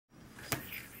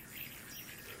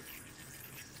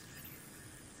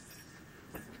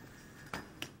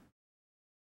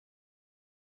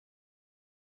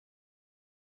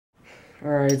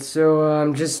Alright, so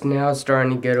I'm just now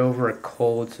starting to get over a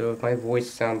cold, so if my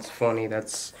voice sounds funny,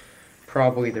 that's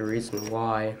probably the reason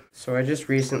why. So I just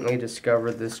recently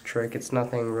discovered this trick. It's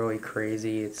nothing really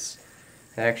crazy. It's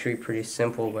actually pretty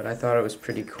simple, but I thought it was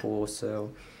pretty cool,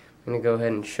 so I'm going to go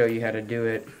ahead and show you how to do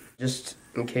it. Just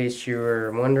in case you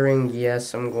were wondering,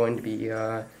 yes, I'm going to be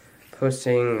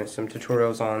posting some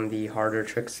tutorials on the harder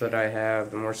tricks that I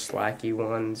have, the more slacky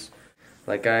ones.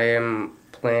 Like, I am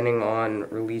planning on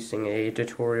releasing a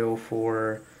tutorial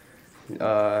for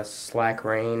Slack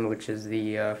Rain, which is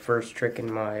the first trick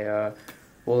in my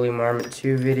Woolly Marmot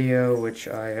 2 video, which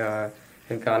I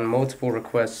have gotten multiple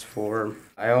requests for.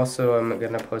 I also am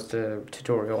going to post a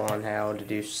tutorial on how to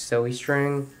do silly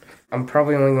string. I'm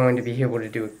probably only going to be able to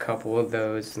do a couple of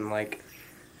those in like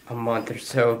a month or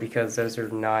so because those are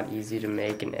not easy to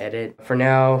make and edit. For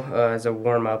now, as a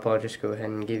warm-up, I'll just go ahead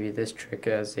and give you this trick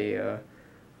as a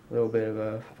little bit of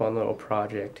a fun little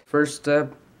project. First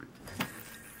step,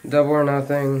 double or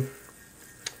nothing.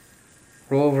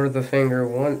 Roll over the finger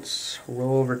once,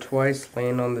 roll over twice,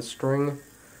 land on the string.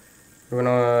 We're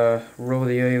gonna roll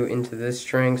the yo-yo into this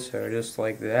string, so just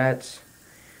like that.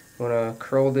 I'm gonna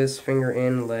curl this finger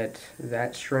in, let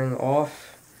that string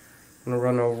off. I'm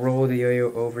gonna roll the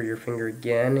yo-yo over your finger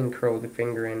again and curl the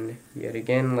finger in yet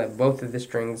again, let both of the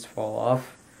strings fall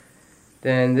off.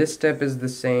 Then this step is the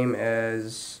same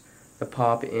as the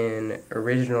pop in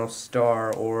Original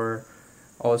Star, or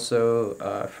also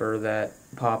for that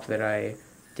pop that I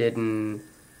did in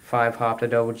 5 hop to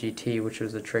double GT, which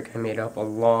was a trick I made up a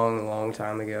long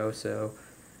time ago. So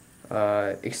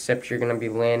except you're going to be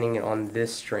landing it on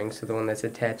this string, so the one that's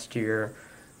attached to your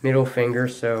middle finger,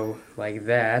 so like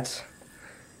that.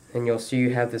 And you'll see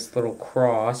you have this little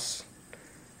cross,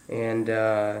 and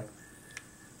to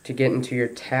get into your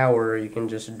tower you can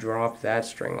just drop that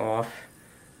string off,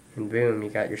 and boom, you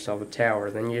got yourself a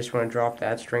tower. Then you just want to drop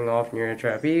that string off and you're in a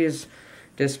trapeze,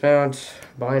 dismount,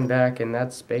 bind back, and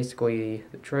that's basically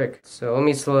the trick. So let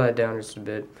me slow that down just a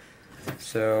bit.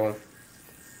 So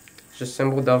it's just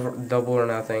simple double or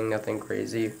nothing, nothing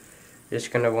crazy. You're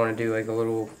just going to want to do like a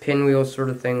little pinwheel sort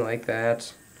of thing like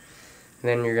that. And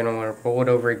then you're going to want to roll it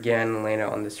over again and land it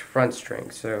on this front string,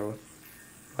 so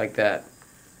like that.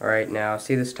 Alright, now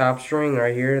see this top string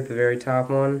right here, the very top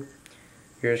one?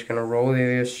 You're just going to roll the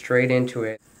yo-yo straight into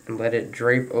it and let it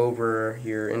drape over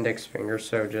your index finger,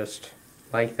 so just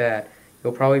like that.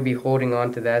 You'll probably be holding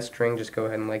on to that string, just go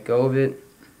ahead and let go of it.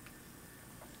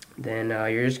 Then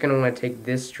you're just going to want to take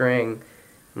this string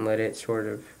and let it sort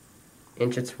of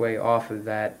inch its way off of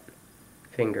that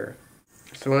finger.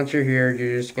 So once you're here,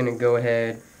 you're just going to go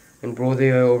ahead and roll the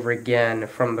yo-yo over again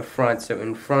from the front, so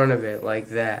in front of it, like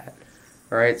that.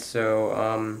 Alright, so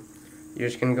you're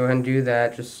just going to go ahead and do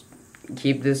that. Just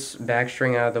keep this back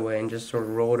string out of the way and just sort of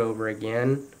roll it over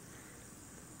again.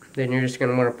 Then you're just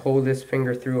going to want to pull this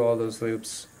finger through all those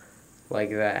loops like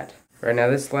that. Right, now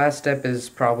this last step is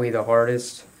probably the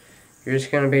hardest. You're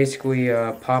just going to basically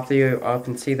pop the yo-yo up,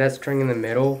 and see that string in the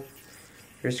middle?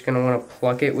 You're just going to want to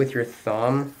pluck it with your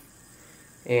thumb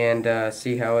and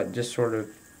see how it just sort of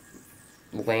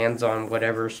lands on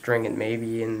whatever string it may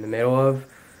be in the middle of.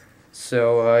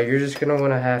 So you're just going to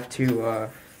want to have to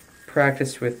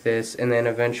practice with this and then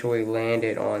eventually land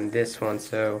it on this one.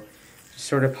 So just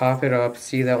sort of pop it up,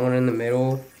 see that one in the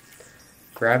middle,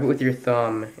 grab it with your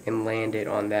thumb and land it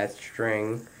on that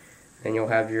string. Then you'll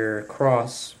have your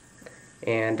cross,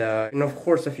 and of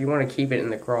course if you want to keep it in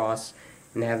the cross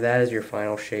and have that as your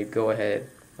final shape, go ahead,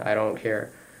 I don't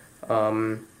care.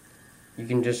 You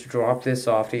can just drop this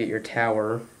off to get your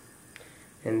tower,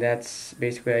 and that's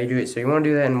basically how you do it. So you want to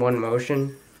do that in one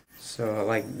motion, so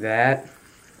like that.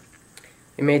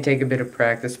 It may take a bit of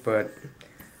practice, but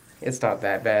it's not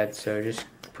that bad, so just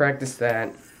practice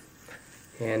that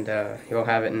and you'll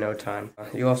have it in no time.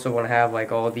 You also want to have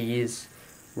like all these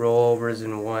rollovers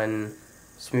in one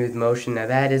smooth motion. Now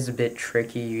that is a bit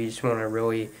tricky. You just want to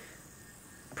really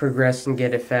progress and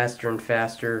get it faster and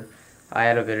faster. I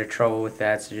had a bit of trouble with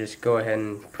that, so just go ahead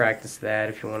and practice that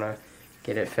if you want to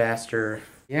get it faster.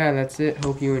 Yeah, that's it.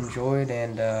 Hope you enjoyed,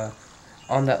 and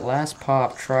on that last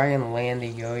pop, try and land the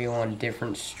yo-yo on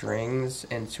different strings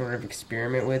and sort of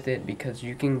experiment with it, because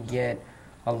you can get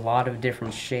a lot of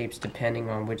different shapes depending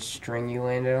on which string you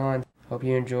land it on. Hope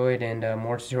you enjoyed, and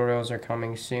more tutorials are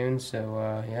coming soon,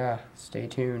 so yeah, stay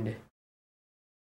tuned.